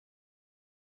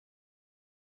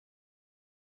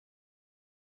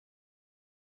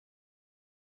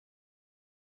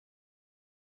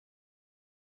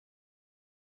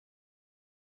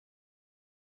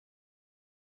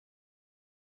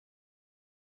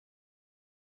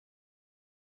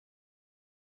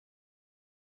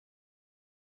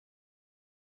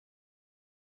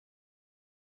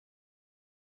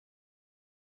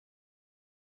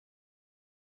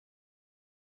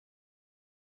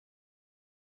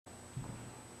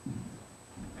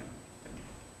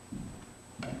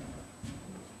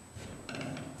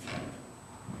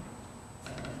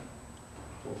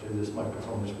this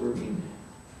microphone is working.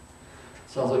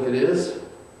 Sounds like it is.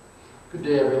 Good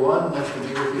day, everyone. Nice to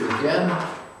be with you again.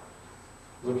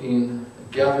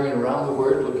 Gathering around the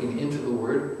Word, looking into the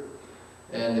Word,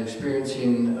 and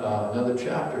experiencing another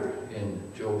chapter in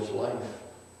Job's life.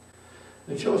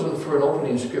 I've chosen for an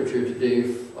opening scripture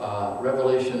today,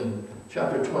 Revelation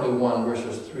chapter 21,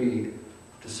 verses 3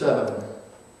 to 7.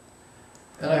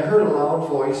 And I heard a loud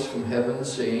voice from heaven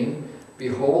saying,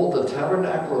 Behold, the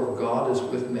tabernacle of God is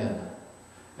with men,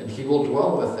 and he will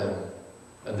dwell with them,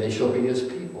 and they shall be his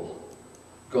people.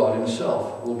 God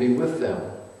himself will be with them,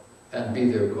 and be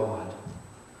their God.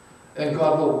 And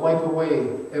God will wipe away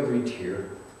every tear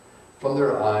from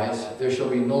their eyes. There shall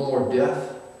be no more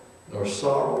death, nor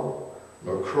sorrow,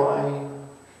 nor crying.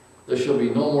 There shall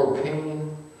be no more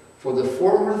pain, for the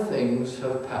former things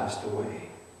have passed away.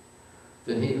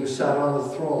 Then he who sat on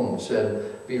the throne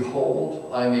said,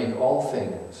 Behold, I make all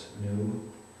things new.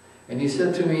 And he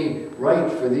said to me,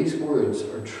 Write, for these words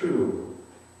are true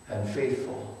and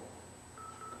faithful.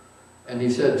 And he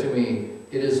said to me,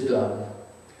 It is done.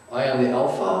 I am the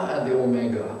Alpha and the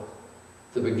Omega,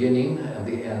 the beginning and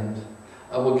the end.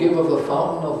 I will give of the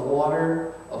fountain of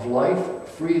water of life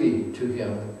freely to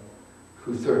him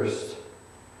who thirsts.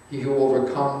 He who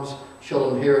overcomes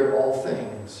shall inherit all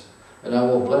things, and I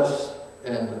will bless,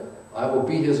 and I will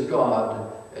be his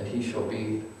God, and he shall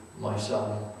be my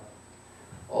son.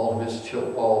 All his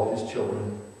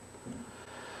children.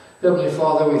 Heavenly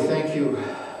Father, we thank you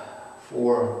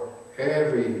for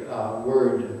every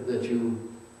word that you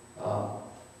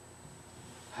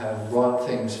have brought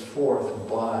things forth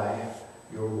by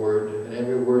your word, and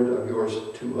every word of yours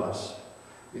to us.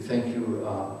 We thank you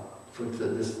for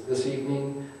this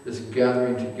evening, this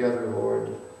gathering together, Lord,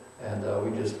 and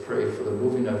we just pray for the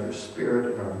moving of your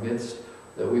Spirit in our midst,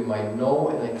 that we might know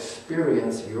and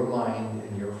experience your mind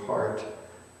and your heart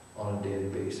on a daily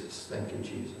basis. Thank you,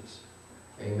 Jesus.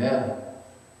 Amen.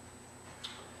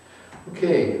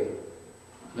 Okay,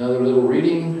 another little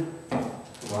reading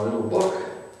from our little book.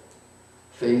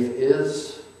 Faith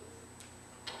is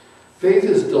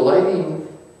delighting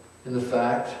in the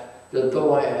fact that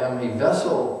though I am a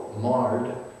vessel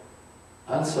marred,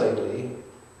 unsightly,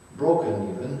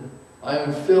 broken even, I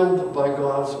am filled by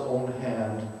God's own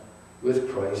hand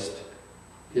with Christ,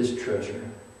 his treasure.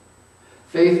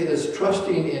 Faith is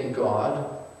trusting in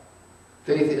God.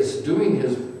 Faith is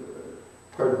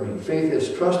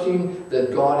trusting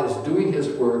that God is doing his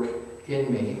work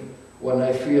in me when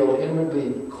I feel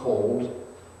inwardly cold,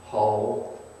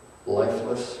 hollow,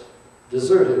 lifeless,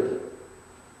 deserted,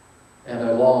 and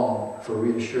I long for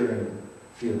reassuring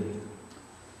feeling.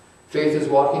 Faith is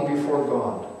walking before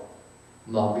God,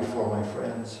 not before my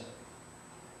friends.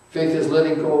 Faith is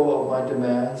letting go of my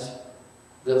demands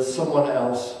that someone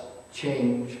else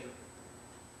change.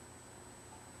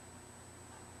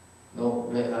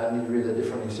 No, I need to read that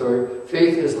differently, sorry.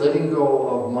 Faith is letting go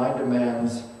of my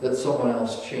demands that someone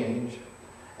else change,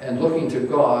 and looking to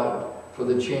God for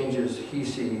the changes he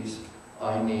sees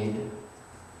I need.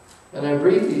 And I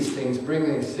bring these things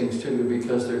to you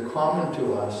because they're common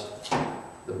to us,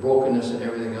 the brokenness and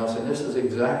everything else. And this is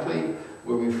exactly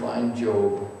where we find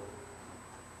Job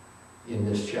in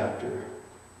this chapter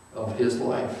of his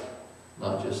life,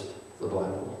 not just the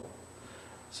Bible.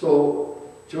 So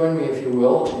join me, if you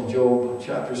will, in Job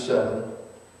chapter 7,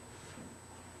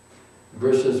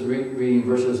 reading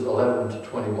verses 11 to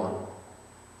 21.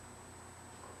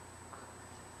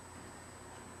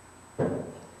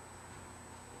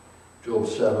 Job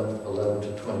 7, 11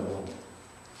 to 21.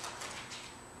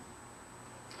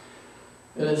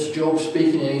 And it's Job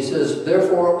speaking, and he says,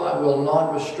 Therefore I will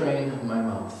not restrain my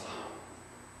mouth.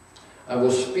 I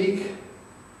will speak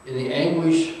in the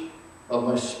anguish of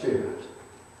my spirit.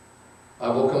 I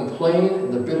will complain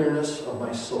in the bitterness of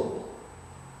my soul.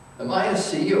 Am I a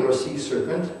sea or a sea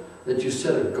serpent that you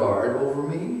set a guard over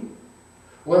me?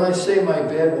 When I say my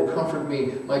bed will comfort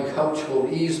me, my couch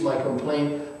will ease my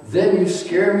complaint, then you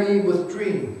scare me with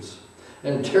dreams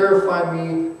and terrify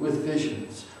me with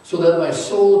visions, so that my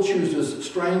soul chooses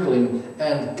strangling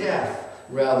and death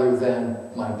rather than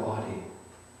my body.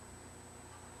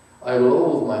 I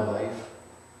loathe my life.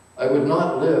 I would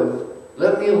not live.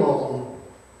 Let me alone,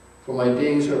 for my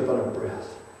days are but a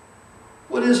breath.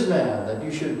 What is man that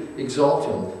you should exalt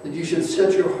him, that you should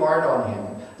set your heart on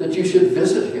him, that you should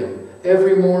visit him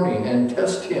every morning and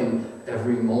test him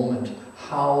every moment?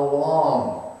 How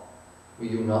long will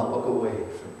you not look away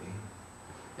from me?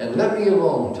 And let me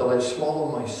alone till I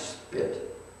swallow my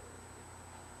spit.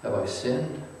 Have I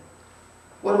sinned?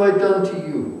 What have I done to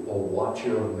you, O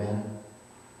watcher of men?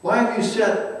 Why have you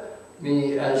set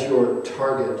me as your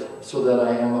target so that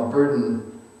I am a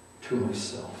burden to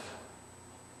myself?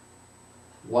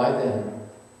 Why then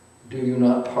do you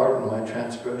not pardon my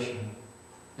transgression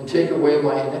and take away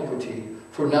my iniquity?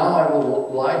 For now I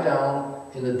will lie down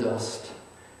in the dust,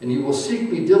 and you will seek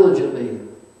me diligently,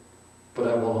 but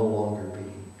I will no longer be.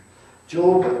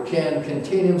 Job can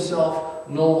contain himself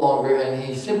no longer, and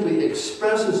he simply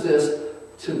expresses this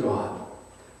to God.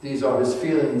 These are his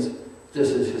feelings. This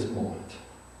is his moment.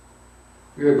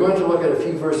 We are going to look at a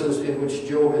few verses in which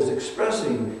Job is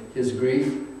expressing his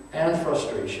grief and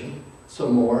frustration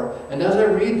some more. And as I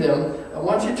read them, I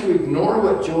want you to ignore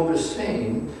what Job is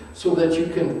saying so that you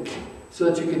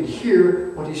can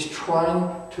hear what he's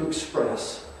trying to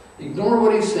express. Ignore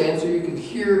what he's saying so you can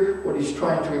hear what he's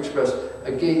trying to express.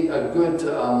 A good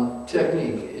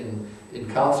technique in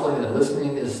counseling and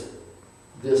listening is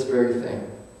this very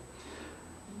thing.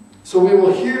 So we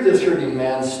will hear this hurting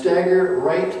man stagger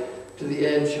right to the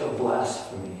edge of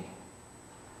blasphemy.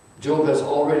 Job has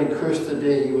already cursed the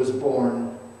day he was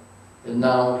born, and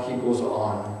now he goes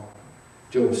on.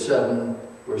 Job 7,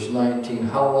 verse 19,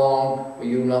 how long will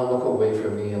you not look away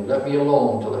from me and let me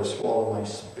alone till I swallow my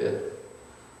spit?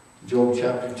 Job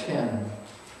chapter 10,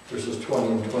 verses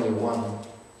 20 and 21.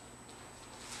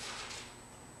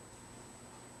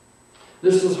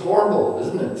 This is horrible,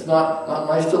 isn't it? It's not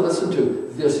nice to listen to.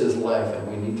 This is life, and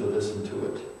we need to listen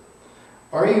to it.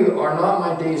 Are not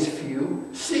my days few?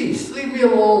 Cease, leave me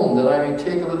alone, that I may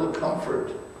take a little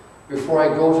comfort, before I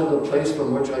go to the place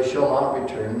from which I shall not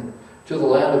return, to the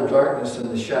land of darkness and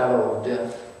the shadow of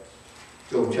death.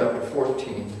 Job chapter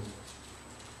 14,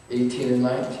 18 and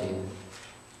 19.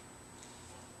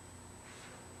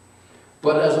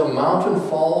 But as a mountain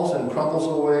falls and crumbles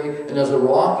away, and as a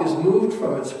rock is moved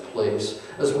from its place,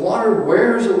 as water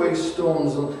wears away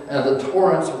stones, and the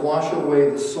torrents wash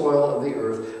away the soil of the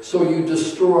earth, so you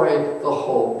destroy the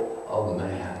hope of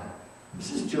man.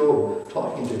 This is Job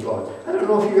talking to God. I don't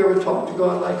know if you ever talked to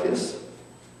God like this.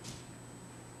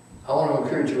 I want to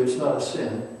encourage you, it's not a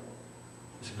sin.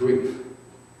 It's grief.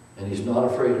 And he's not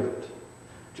afraid of it.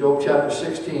 Job chapter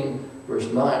 16, verse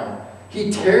 9. He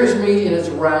tears me in his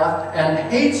wrath and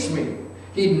hates me.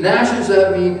 He gnashes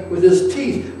at me with his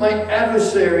teeth. My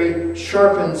adversary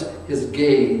sharpens his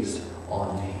gaze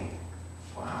on me.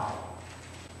 Wow.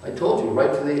 I told you,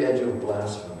 right to the edge of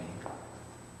blasphemy.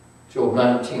 Job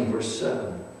 19, verse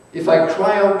 7. If I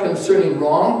cry out concerning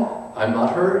wrong, I'm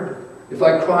not heard. If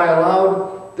I cry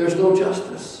aloud, there's no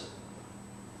justice.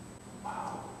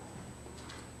 Wow.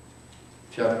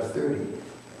 Chapter 30.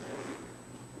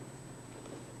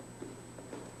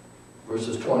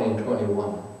 Verses 20 and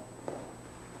 21.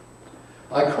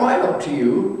 I cry out to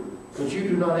you, but you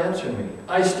do not answer me.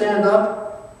 I stand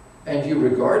up, and you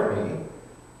regard me,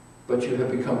 but you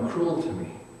have become cruel to me.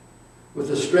 With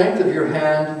the strength of your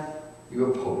hand, you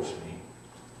oppose me.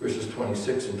 Verses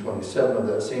 26 and 27 of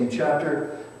that same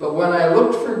chapter. But when I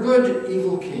looked for good,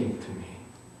 evil came to me.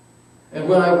 And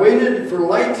when I waited for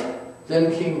light,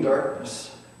 then came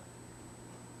darkness.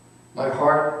 My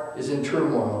heart is in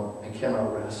turmoil and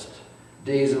cannot rest.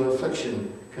 Days of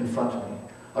affliction confront me.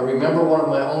 I remember one of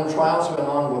my own trials went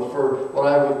on for what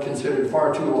I would consider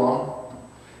far too long.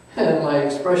 And my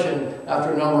expression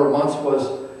after a number of months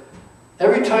was,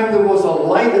 every time there was a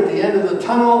light at the end of the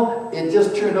tunnel, it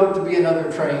just turned out to be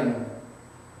another train.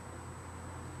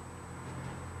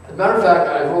 As a matter of fact,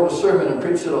 I wrote a sermon and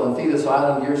preached it on Thetis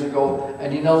Island years ago,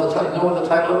 and you know what the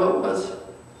title of it was?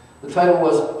 The title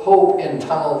was Hope in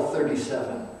Tunnel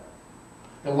 37.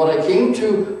 And what I came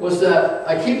to was that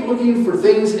I keep looking for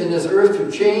things in this earth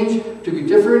to change, to be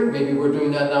different. Maybe we're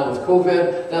doing that now with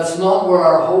COVID. That's not where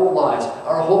our hope lies.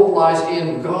 Our hope lies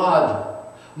in God.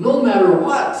 No matter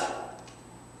what.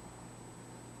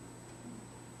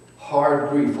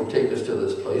 Hard grief will take us to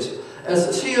this place.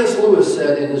 As C.S. Lewis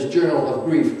said in his Journal of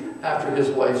Grief after his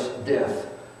wife's death,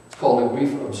 it's called A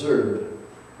Grief Observed.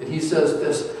 And he says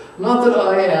this, not that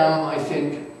I am, I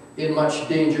think, in much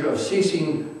danger of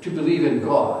ceasing to believe in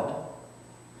God.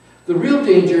 The real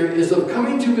danger is of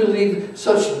coming to believe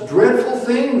such dreadful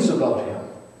things about him.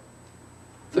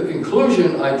 The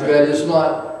conclusion I dread is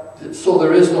not, so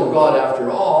there is no God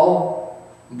after all,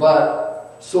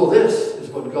 but so this is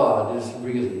what God is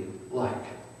really like.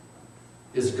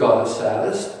 Is God a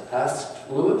sadist?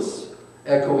 Asked Lewis,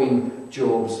 echoing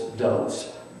Job's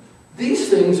doubts. These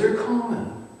things are common.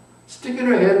 Sticking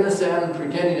her head in the sand and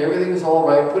pretending everything is all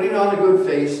right, putting on a good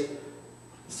face,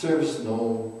 serves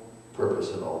no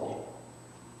purpose at all.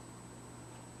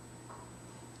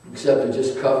 Except to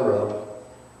just cover up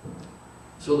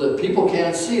so that people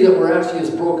can't see that we're actually as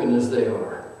broken as they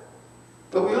are.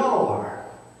 But we all are.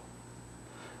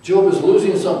 Job is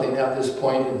losing something at this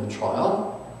point in the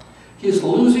trial. He is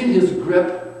losing his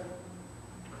grip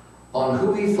on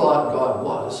who he thought God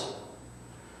was,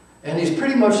 and he's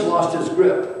pretty much lost his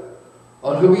grip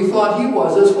on who he thought he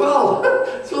was as well.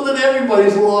 So that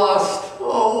everybody's lost.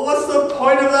 Oh, what's the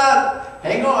point of that?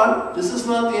 Hang on, this is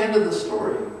not the end of the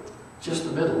story, just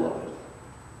the middle of it.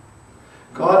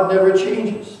 God never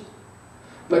changes.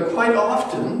 But quite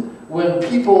often, when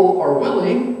people are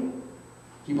willing,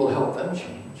 he will help them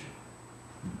change.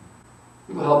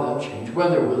 He will help them change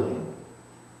when they're willing.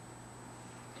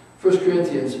 1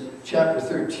 Corinthians chapter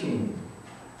 13.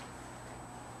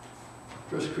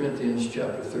 1 Corinthians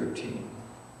chapter 13.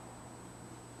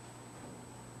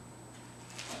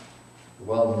 A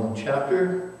well-known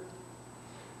chapter.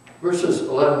 Verses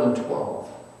 11 and 12.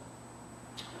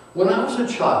 When I was a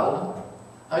child,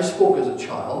 I spoke as a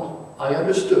child. I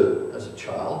understood as a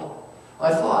child.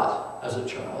 I thought as a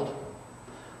child.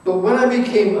 But when I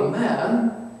became a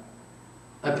man,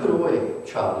 I put away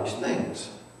childish things.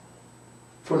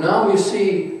 For now we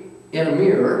see in a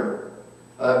mirror,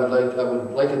 I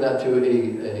would liken that to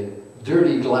a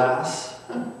dirty glass,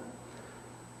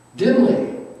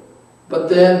 dimly, but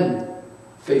then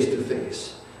face to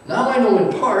face. Now I know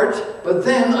in part, but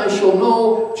then I shall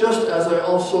know just as I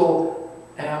also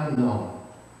am known.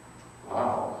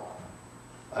 Wow.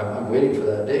 I'm waiting for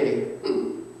that day.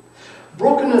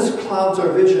 Brokenness clouds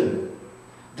our vision,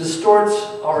 distorts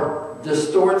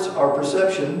our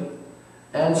perception,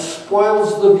 and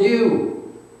spoils the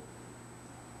view.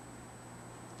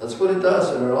 That's what it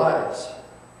does in our lives.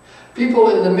 People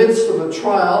in the midst of a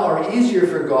trial are easier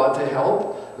for God to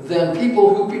help than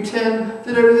people who pretend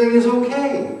that everything is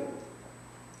okay.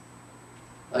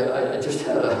 I just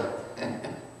had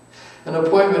an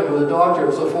appointment with a doctor. It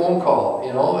was a phone call,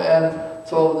 and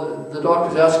so the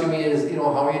doctor's asking me,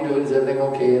 how are you doing? Is everything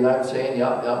okay? And I'm saying, yeah,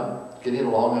 I'm getting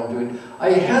along,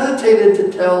 I hesitated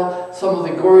to tell some of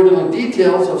the gory little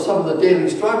details of some of the daily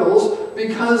struggles,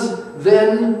 because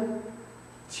then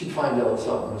she'd find out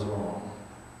something was wrong.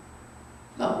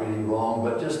 Not really wrong,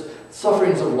 but just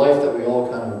sufferings of life that we all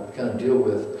kind of deal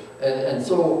with. And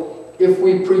so if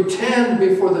we pretend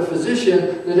before the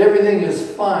physician that everything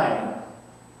is fine,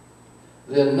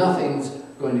 then nothing's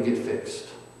going to get fixed.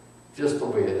 Just the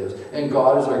way it is. And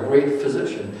God is our great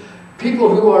physician. People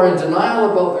who are in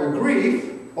denial about their grief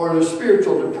or their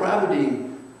spiritual depravity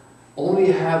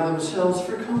only have themselves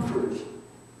for comfort.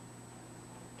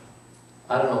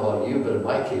 I don't know about you, but in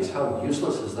my case, how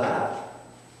useless is that?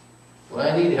 When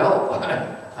I need help,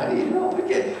 I need help.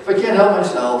 If I can't help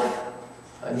myself,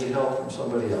 I need help from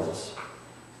somebody else,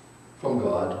 from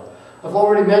God. I've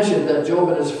already mentioned that Job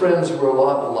and his friends were a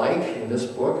lot alike in this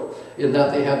book, in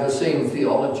that they have the same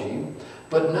theology.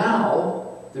 But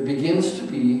now, there begins to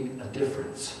be a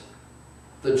difference.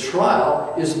 The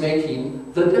trial is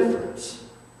making the difference.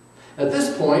 At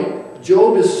this point,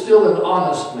 Job is still an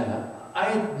honest man. I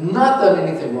have not done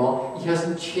anything wrong. He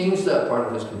hasn't changed that part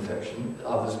of his confession.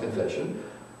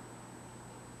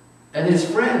 And his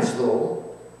friends,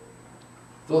 though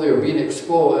they were being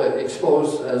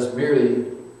exposed as merely,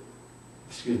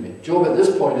 Job at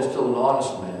this point is still an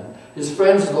honest man. His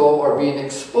friends, though, are being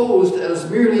exposed as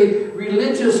merely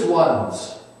religious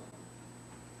ones.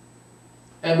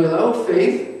 And without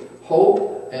faith,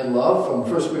 hope, and love,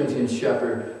 from 1 Corinthians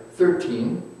chapter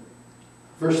 13,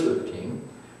 verse 13,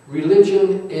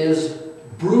 religion is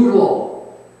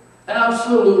brutal.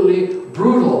 Absolutely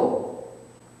brutal.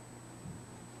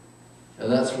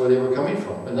 And that's where they were coming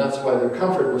from. And that's why their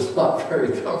comfort was not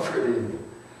very comforting.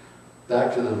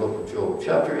 Back to the book of Job.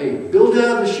 Chapter 8.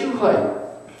 Bildad the Shuhite.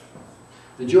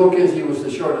 The joke is he was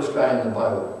the shortest guy in the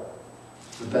Bible.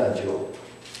 It's a bad joke.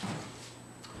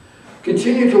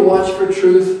 Continue to watch for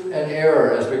truth and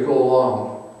error as we go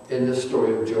along in this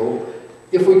story of Job.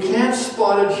 If we can't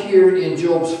spot it here in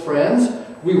Job's friends,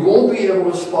 we won't be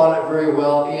able to spot it very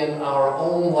well in our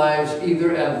own lives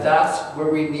either, and that's where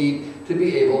we need to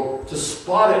be able to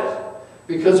spot it.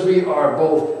 Because we are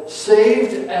both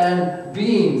saved and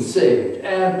being saved,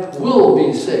 and will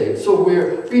be saved. So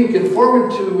we're being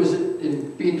conformed to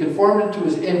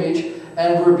his image,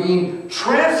 and we're being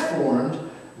transformed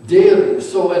daily.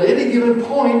 So at any given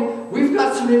point, we've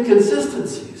got some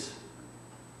inconsistencies.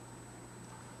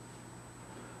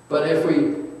 But if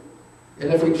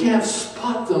we can't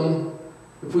spot them,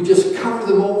 if we just cover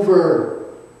them over,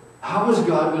 how is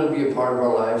God going to be a part of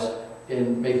our lives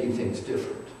in making things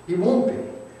different? He won't be.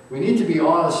 We need to be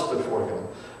honest before him.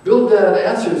 Bildad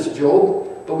answers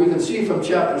Job, but we can see from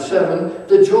chapter 7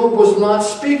 that Job was not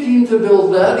speaking to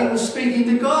Bildad, he was speaking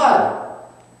to God.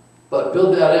 But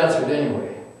Bildad answered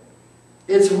anyway.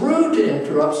 It's rude to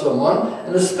interrupt someone,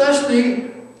 and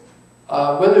especially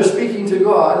when they're speaking to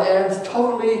God, and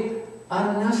totally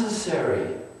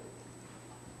unnecessary.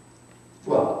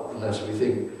 Well, unless we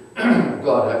think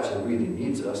God actually really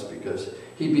needs us, because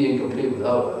he'd be incomplete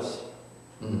without us.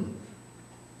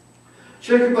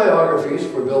 Check your biographies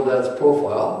for Bildad's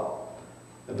profile.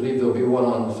 I believe there'll be one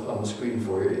on the screen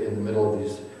for you in the middle of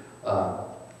these,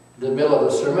 the middle of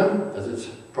the sermon as it's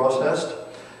processed.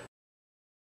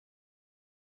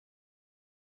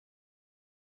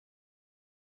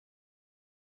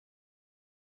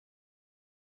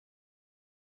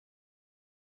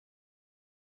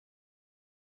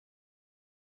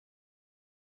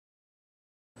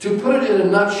 To put it in a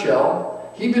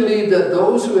nutshell, he believed that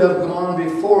those who have gone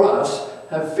before us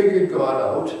have figured God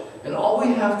out, and all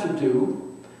we have to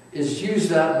do is use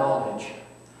that knowledge.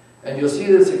 And you'll see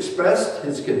this expressed,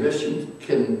 his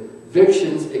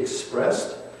convictions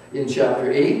expressed in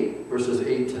chapter 8, verses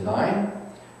 8 to 9,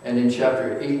 and in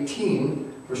chapter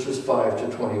 18, verses 5 to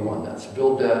 21. That's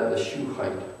Bildad the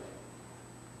Shuhite.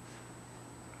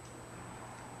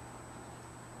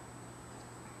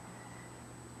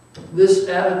 This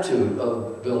attitude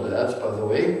of Bildad's, by the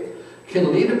way,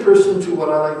 can lead a person to what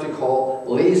I like to call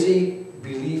lazy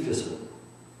beliefism.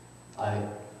 I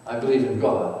believe in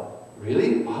God.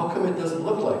 Really? How come it doesn't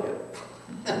look like it?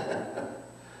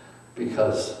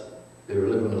 Because they were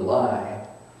living a lie.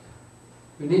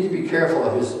 We need to be careful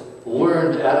of his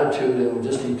learned attitude, and we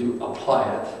just need to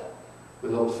apply it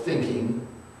without thinking,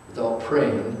 without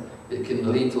praying. It can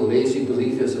lead to lazy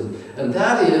beliefism. And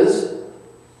that is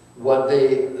what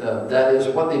they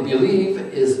believe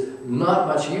is not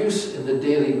much use in the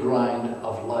daily grind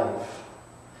of life.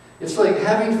 It's like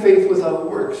having faith without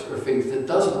works, or faith that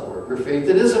doesn't work, or faith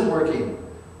that isn't working,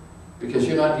 because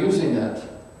you're not using that.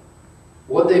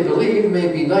 What they believe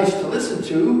may be nice to listen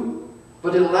to,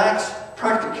 but it lacks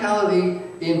practicality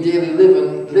in daily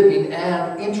living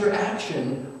and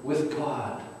interaction with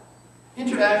God.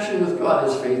 Interaction with God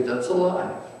is faith that's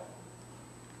alive.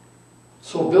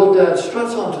 So Bildad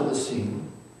struts onto the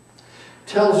scene,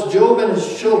 tells Job that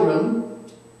his children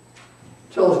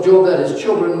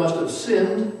must have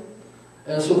sinned,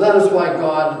 and so that is why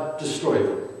God destroyed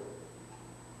them.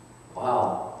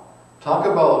 Wow. Talk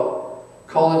about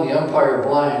calling the umpire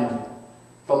blind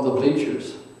from the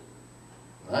bleachers.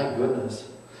 My goodness.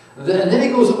 And then he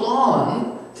goes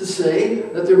on to say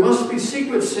that there must be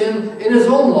secret sin in his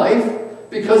own life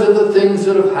because of the things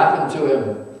that have happened to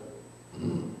him.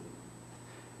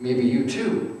 Maybe you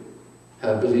too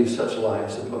have believed such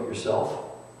lies about yourself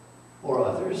or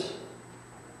others.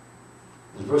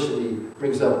 Adversity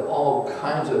brings up all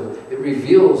kinds of, it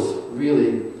reveals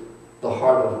really the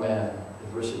heart of man,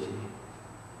 adversity.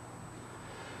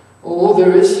 Oh,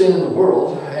 there is sin in the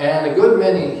world, and in a good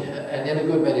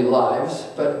many lives,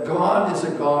 but God is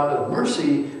a God of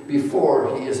mercy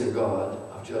before he is a God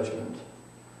of judgment.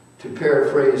 To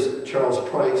paraphrase Charles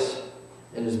Price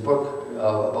in his book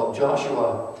about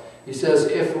Joshua, he says,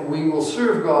 if we will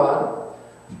serve God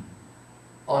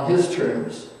on his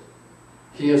terms,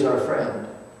 he is our friend.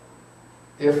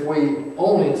 If we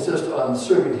only insist on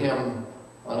serving him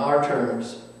on our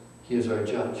terms, he is our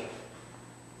judge.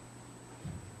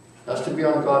 That's to be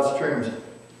on God's terms.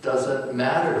 Doesn't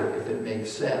matter if it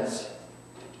makes sense.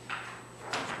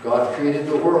 God created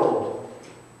the world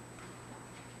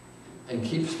and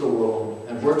keeps the world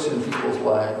and works in people's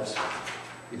lives.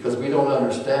 Because we don't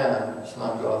understand, it's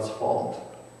not God's fault.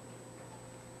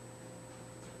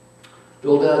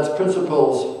 Bildad's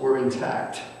principles were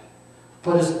intact,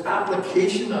 but his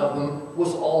application of them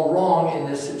was all wrong in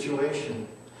this situation.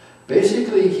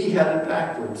 Basically, he had it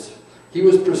backwards. He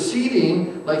was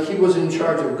proceeding like he was in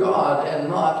charge of God and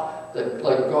not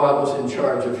like God was in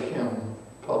charge of him.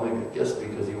 Probably, I guess,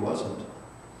 because he wasn't.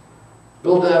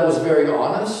 Bildad was very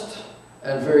honest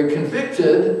and very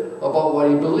convicted about what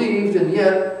he believed, and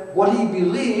yet what he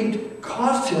believed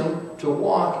caused him to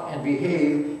walk and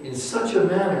behave in such a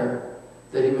manner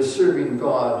that he was serving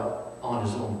God on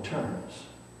his own terms.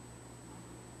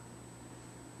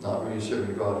 Not really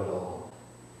serving God at all.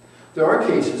 There are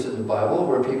cases in the Bible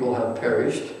where people have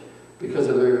perished because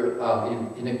of their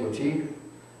iniquity.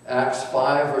 Acts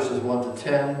 5 verses 1 to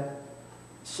 10,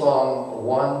 Psalm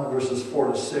 1 verses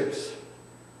 4 to 6,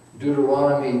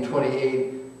 Deuteronomy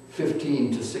 28,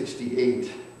 15 to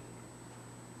 68.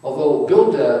 Although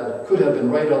Bildad could have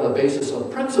been right on the basis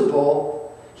of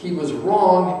principle, he was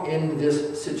wrong in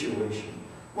this situation.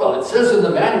 Well, it says in the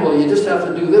manual you just have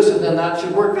to do this and then that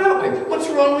should work that way. What's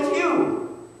wrong with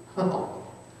you?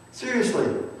 Seriously,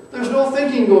 there's no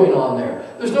thinking going on there.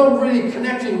 There's no really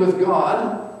connecting with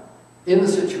God in the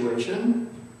situation.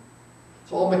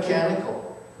 It's all mechanical.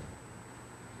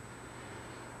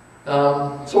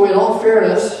 So in all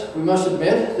fairness, we must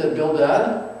admit that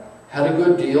Bildad had a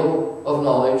good deal of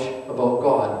knowledge about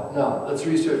God. Now, let's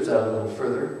research that a little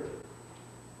further.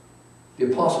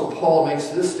 The Apostle Paul makes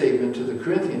this statement to the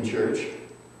Corinthian church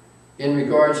in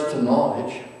regards to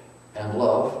knowledge and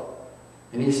love.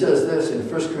 And he says this in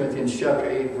 1 Corinthians chapter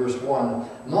 8, verse 1,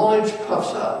 "Knowledge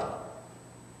puffs up,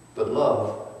 but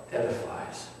love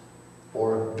edifies,"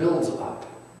 or builds up.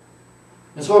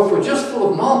 And so if we're just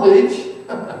full of knowledge,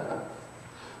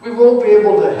 we won't be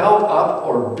able to help up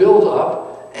or build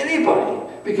up anybody,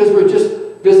 because we're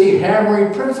just busy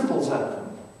hammering principles at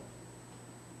them.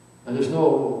 And there's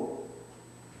no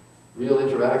real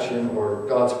interaction or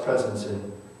God's presence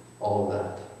in all of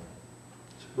that.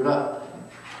 We're not...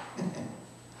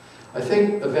 I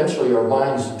think eventually our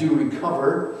minds do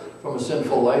recover from a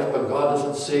sinful life, but God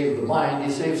doesn't save the mind.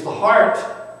 He saves the heart,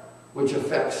 which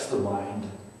affects the mind.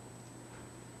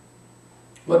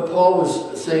 What Paul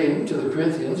was saying to the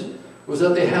Corinthians was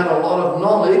that they had a lot of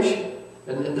knowledge,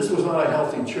 and this was not a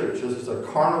healthy church. This was a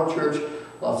carnal church,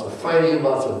 lots of fighting,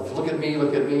 lots of look at me,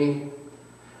 look at me.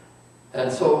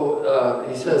 And so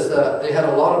he says that they had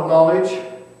a lot of knowledge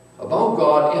about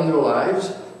God in their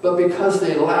lives, but because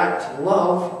they lacked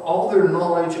love, all their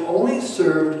knowledge only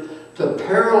served to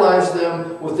paralyze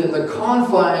them within the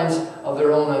confines of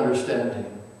their own understanding.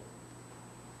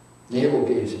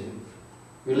 Navel-gazing.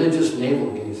 Religious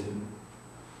navel-gazing.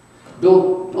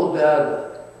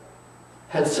 Bildad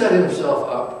had set himself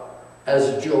up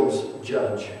as Job's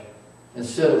judge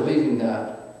instead of leaving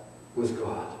that with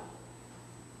God.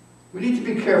 We need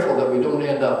to be careful that we don't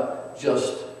end up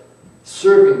just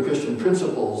serving Christian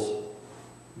principles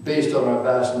based on our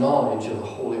vast knowledge of the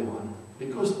Holy One.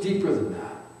 It goes deeper than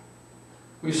that.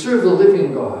 We serve the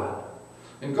living God,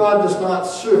 and God does not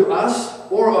serve us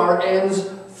or our ends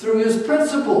through His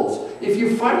principles. If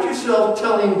you find yourself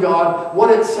telling God what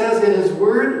it says in His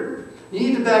Word, you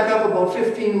need to back up about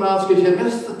 15 miles because you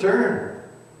missed the turn.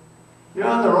 You're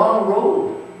on the wrong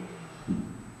road.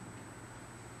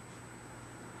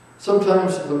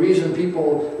 Sometimes the reason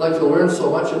people like to learn so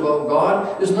much about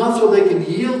God is not so they can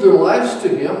yield their lives to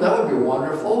Him. That would be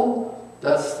wonderful.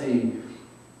 That's the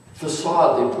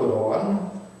facade they put on.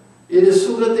 It is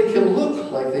so that they can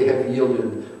look like they have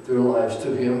yielded their lives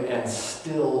to Him and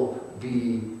still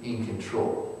be in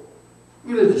control.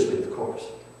 Religiously, of course.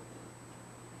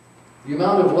 The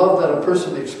amount of love that a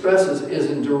person expresses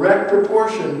is in direct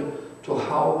proportion to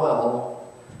how well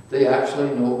they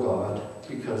actually know God,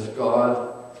 because God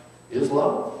is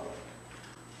love.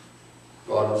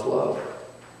 God is love.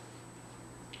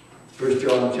 1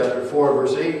 John chapter 4,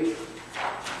 verse 8.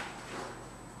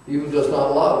 He who does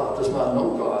not love does not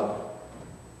know God,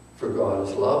 for God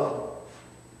is love.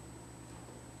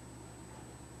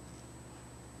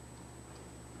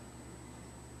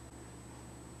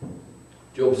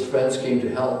 Job's friends came to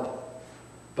help,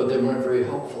 but they weren't very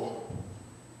helpful.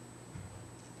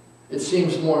 It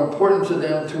seems more important to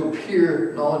them to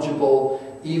appear knowledgeable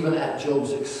even at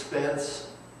Job's expense.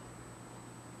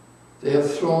 They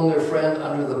have thrown their friend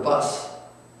under the bus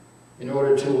in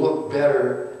order to look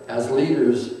better as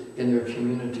leaders in their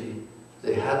community.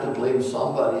 They had to blame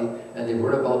somebody, and they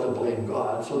weren't about to blame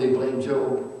God, so they blamed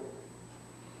Job.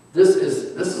 This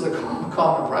is a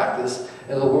common practice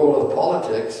in the world of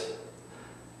politics.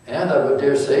 And I would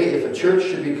dare say, if a church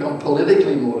should become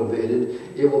politically motivated,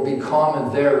 it will be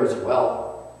common there as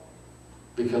well,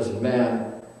 because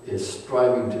man is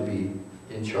striving to be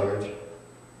in charge.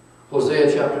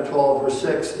 Hosea chapter 12, verse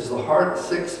 6 is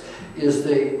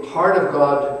the heart of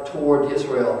God toward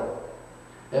Israel.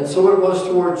 And so it was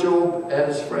toward Job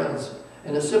and his friends.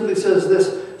 And it simply says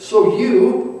this: so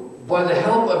you, by the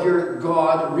help of your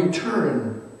God,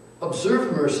 return,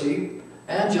 observe mercy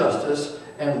and justice,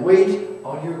 and wait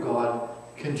on your God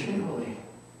continually.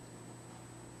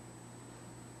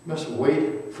 You must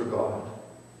wait for God.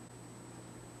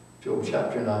 Job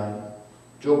chapter 9.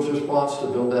 Job's response to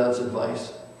Bildad's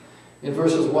advice. In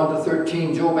verses 1 to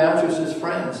 13, Job answers his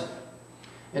friends.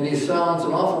 And he sounds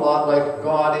an awful lot like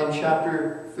God in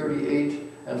chapter 38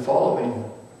 and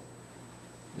following.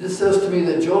 This says to me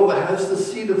that Job has the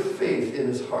seed of faith in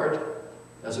his heart,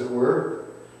 as it were.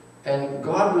 And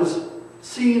God was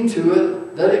seeing to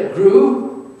it that it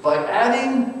grew by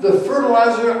adding the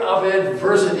fertilizer of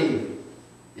adversity.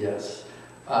 Yes,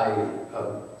 I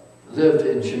lived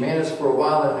in Chemanis for a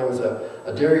while, and there was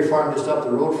a dairy farm just up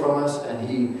the road from us, and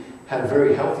he had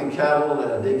very healthy cattle,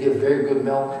 and they give very good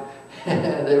milk.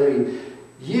 And every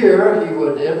year he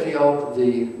would empty out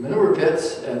the manure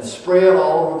pits and spray it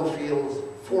all over the fields,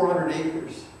 400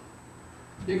 acres.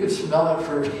 You could smell it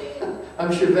for,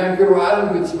 I'm sure Vancouver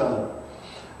Island could smell it.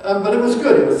 But it was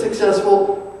good, it was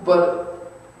successful,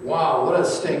 but wow, what a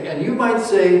stink. And you might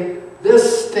say,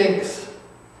 this stinks.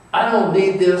 I don't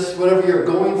need this, whatever you're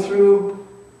going through.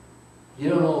 You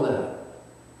don't know that.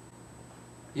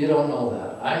 You don't know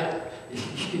that.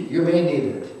 You may need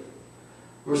it.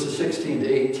 Verses 16 to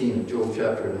 18 of Job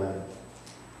chapter 9.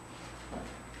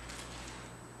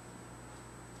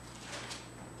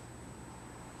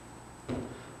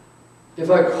 If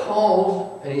I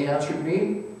called and he answered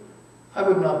me, I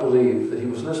would not believe that he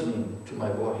was listening to my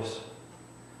voice.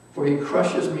 For he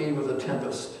crushes me with a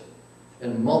tempest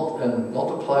and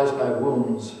multiplies my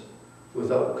wounds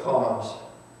without cause.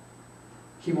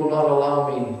 He will not allow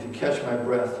me to catch my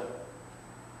breath,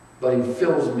 but he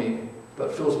fills me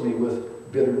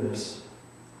with bitterness.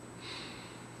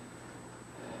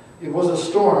 It was a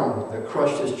storm that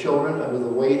crushed his children under the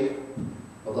weight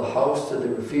of the house that they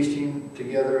were feasting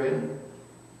together in.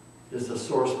 It's a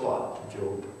sore spot to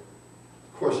Job.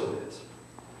 Of course it is.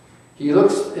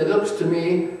 It looks to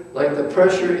me like the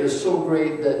pressure is so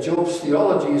great that Job's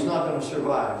theology is not going to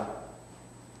survive.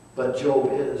 But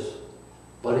Job is.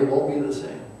 But he won't be the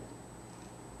same.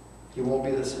 He won't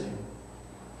be the same.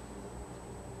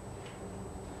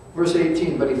 Verse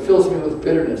 18, but he fills me with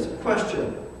bitterness.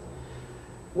 Question.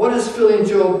 What is filling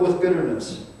Job with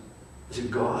bitterness? Is it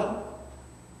God?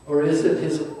 Or is it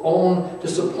his own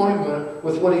disappointment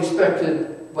with what he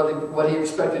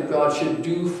expected God should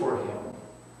do for him?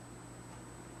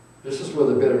 This is where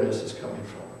the bitterness is coming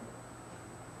from.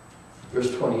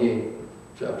 Verse 28,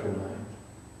 chapter 9.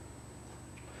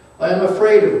 I am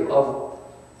afraid of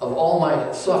all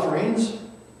my sufferings.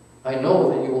 I know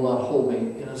that you will not hold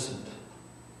me innocent.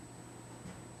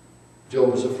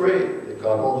 Job is afraid that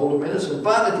God won't hold him innocent.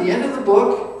 But at the end of the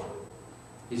book,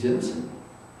 he's innocent.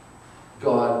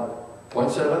 God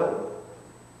points that out.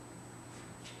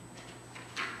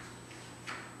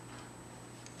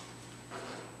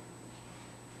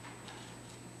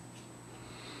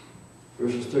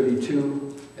 Verses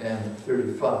 32 and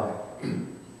 35.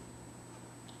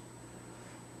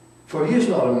 For he is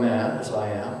not a man as I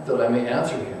am, that I may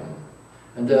answer him,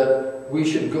 and that we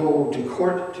should go to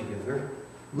court together,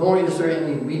 nor is there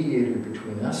any mediator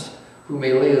between us, who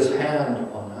may lay his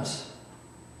hand on us.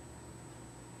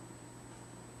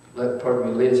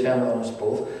 Lay his hand on us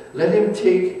both. Let him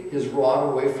take his rod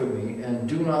away from me, and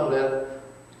do not let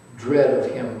dread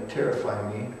of him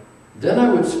terrify me. Then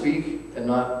I would speak and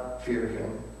not fear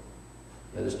him.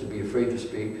 That is to be afraid to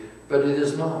speak. But it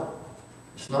is not.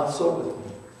 It's not so with me.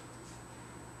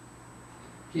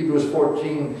 Hebrews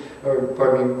 14,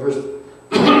 verse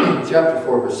chapter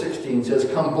 4, verse 16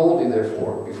 says, come boldly,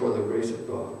 therefore, before the grace of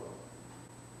God.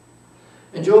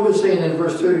 And Job is saying in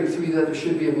verse 33 that there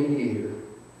should be a mediator.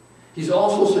 He's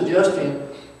also suggesting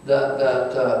that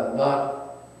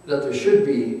there should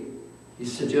be,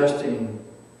 he's suggesting,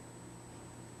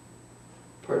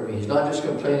 he's not just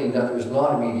complaining that there's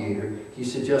not a mediator, he's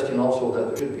suggesting also that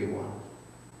there should be one.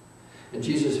 And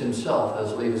Jesus himself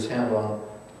has laid his hand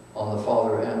on the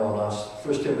Father and on us.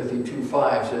 1 Timothy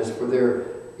 2:5 says, for there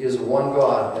is one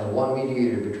God and one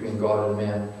mediator between God and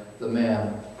man, the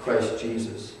man, Christ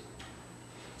Jesus.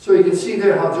 So you can see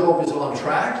there how Job is on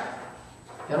track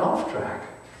and off track.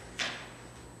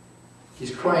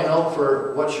 He's crying out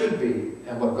for what should be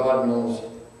and what God knows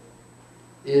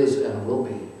is and will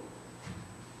be.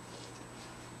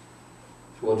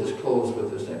 So we'll just close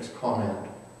with this next comment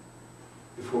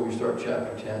before we start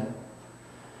chapter 10.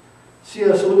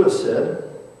 C.S. Lewis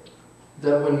said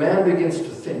that when man begins to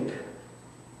think,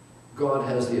 God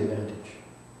has the advantage.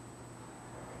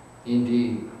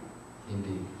 Indeed,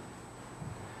 indeed.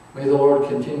 May the Lord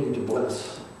continue to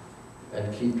bless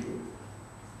and keep you.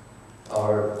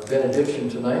 Our benediction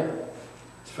tonight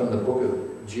is from the book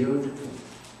of Jude. I'm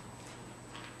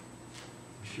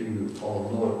sure you all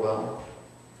know it well.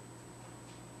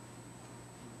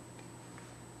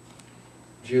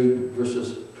 Jude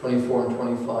verses 24 and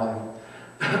 25.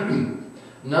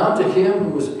 Now to him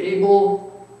who is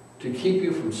able to keep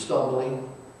you from stumbling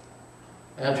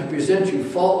and to present you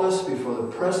faultless before the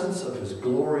presence of his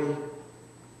glory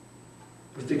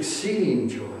with exceeding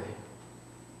joy.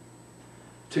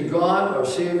 To God, our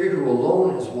Savior, who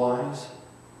alone is wise,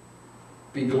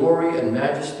 be glory and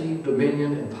majesty,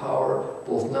 dominion and power,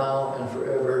 both now and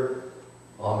forever.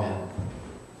 Amen.